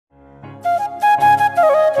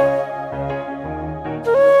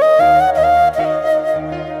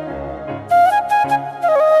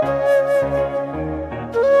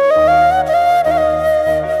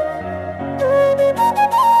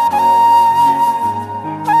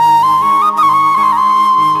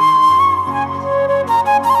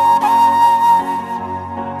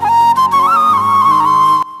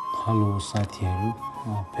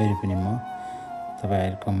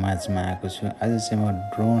तपाईहरुको माझमा आएको छु। आज चाहिँ म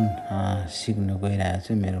ड्रोन सिक्न गइरहेको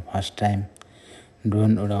छु। मेरो फर्स्ट टाइम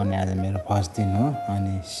ड्रोन उडाउने आज मेरो फर्स्ट दिन हो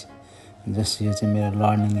अनि जस यो चाहिँ मेरो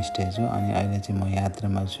लर्निङ स्टेज हो अनि अहिले चाहिँ म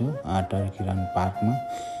यात्रामा छु टर्की रन पार्कमा।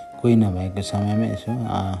 कोही नभएको समयमा यसो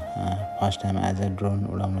फर्स्ट टाइम आज ड्रोन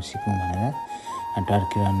उडाउन सिकौं भनेर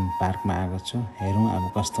टर्की रन पार्कमा आएको छु। हेरौं अब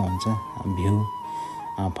कस्तो हुन्छ भ्यू।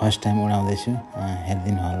 फर्स्ट टाइम उडाउँदै छु,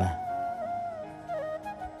 हेर्दिनु होला।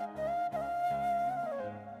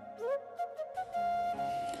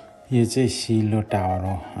 यो चाहिँ सिलो टावर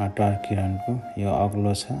हो टर्की रनको। यो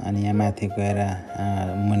अग्लो छ अनि यहाँ माथि गएर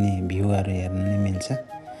मुनि भ्यूहरू हेर्न नि मिल्छ।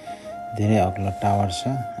 धेरै अग्लो टावर छ,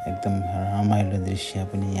 एकदम रमाइलो दृश्य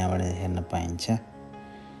पनि यहाँबाट हेर्न पाइन्छ।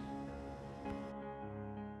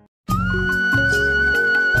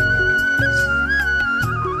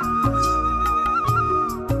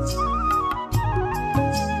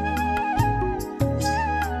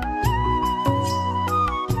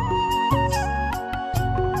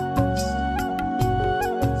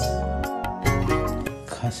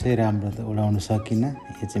 खासै राम्रो त उडाउन सकिनँ।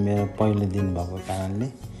 यो चाहिँ मेरो पहिलो दिन भएको कारणले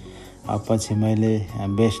अब पछि मैले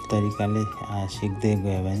बेस्ट तरिकाले सिक्दै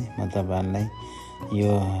गयो भने म तपाईहरुलाई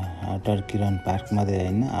यो टर्की रन पार्क मात्रै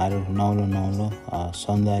हैन अरु नौलो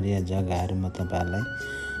सौन्दर्य जग्गाहरु म तपाईहरुलाई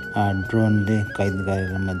ड्रोनले कैद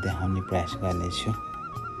गरेर म देखाउने प्रयास गर्नेछु।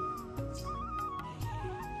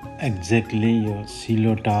 एक्ज्याक्टली यो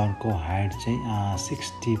सिलो टावरको हाइट चाहिँ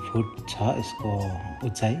 60 फुट छ यसको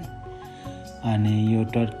उचाइ। अनि यो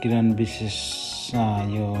टर्की रन विशेष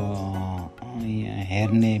यो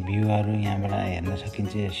हेर्ने भ्यूहरू यहाँबाट हेर्न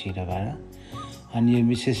सकिन्छ यो सिरोबाट। अनि यो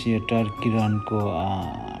विशेष यो टर्की रनको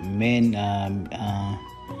मेन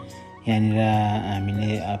यहाँनिर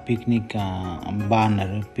हामीले पिकनिक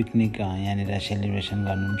पिकनिक यहाँनिर सेलिब्रेसन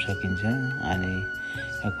गर्न सकिन्छ। अनि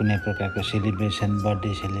कुनै प्रकारको सेलिब्रेसन,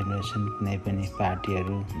 बर्थडे सेलिब्रेसन, कुनै पनि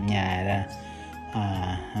पार्टीहरू यहाँ आएर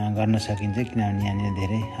गर्न सकिन्छ किनभने यहाँनिर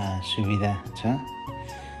धेरै सुविधा छ।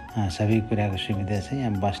 सबै कुराको सुविधा छ।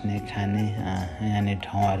 यहाँ बस्ने, खाने यहाँनिर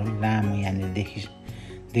ठाउँहरू लामो यहाँनिर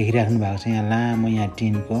देखिराख्नु भएको छ। यहाँ लामो यहाँ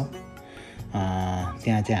टिनको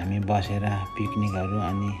त्यहाँ चाहिँ हामी बसेर पिकनिकहरू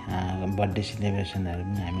अनि बर्थडे सेलिब्रेसनहरू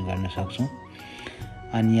पनि हामी गर्न सक्छौँ।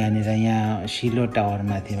 अनि यहाँनिर यहाँ सिलो टावर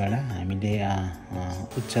माथिबाट हामीले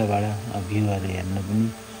उच्चबाट भ्यूहरू हेर्न पनि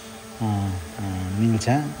मिल्छ।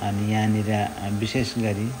 अनि यहाँनिर विशेष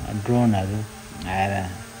गरी ड्रोनहरू आएर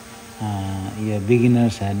यो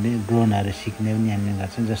बिगिनर्सहरूले ड्रोनहरू सिक्ने पनि यहाँनिर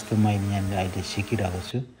गर्छन्। जस्तो मैले यहाँनिर अहिले सिकिरहेको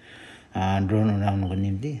छु ड्रोन उडाउनको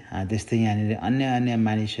निम्ति। त्यस्तै यहाँनिर अन्य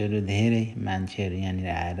मानिसहरू, धेरै मान्छेहरू यहाँनिर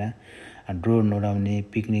आएर drone उडाउने,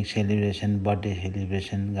 picnic celebration, birthday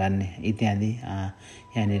celebration गर्ने इत्यादि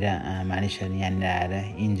यहाँनिर मानिसहरू यहाँनिर आएर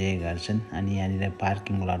इन्जोय गर्छन्। अनि यहाँनिर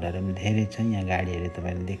पार्किङ लटहरू पनि धेरै छ। यहाँ गाडीहरू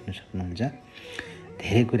तपाईले देख्न सक्नुहुन्छ।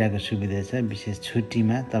 धेरै कुराको सुविधा छ। विशेष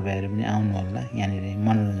छुट्टीमा तपाईहरु पनि आउनु होला, यहाँनिर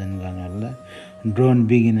मनोरञ्जन गर्नु होला। ड्रोन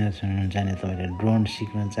बिगिनर्स हुनुहुन्छ भने तपाईले ड्रोन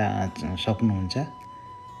सिक्न सक्नुहुन्छ।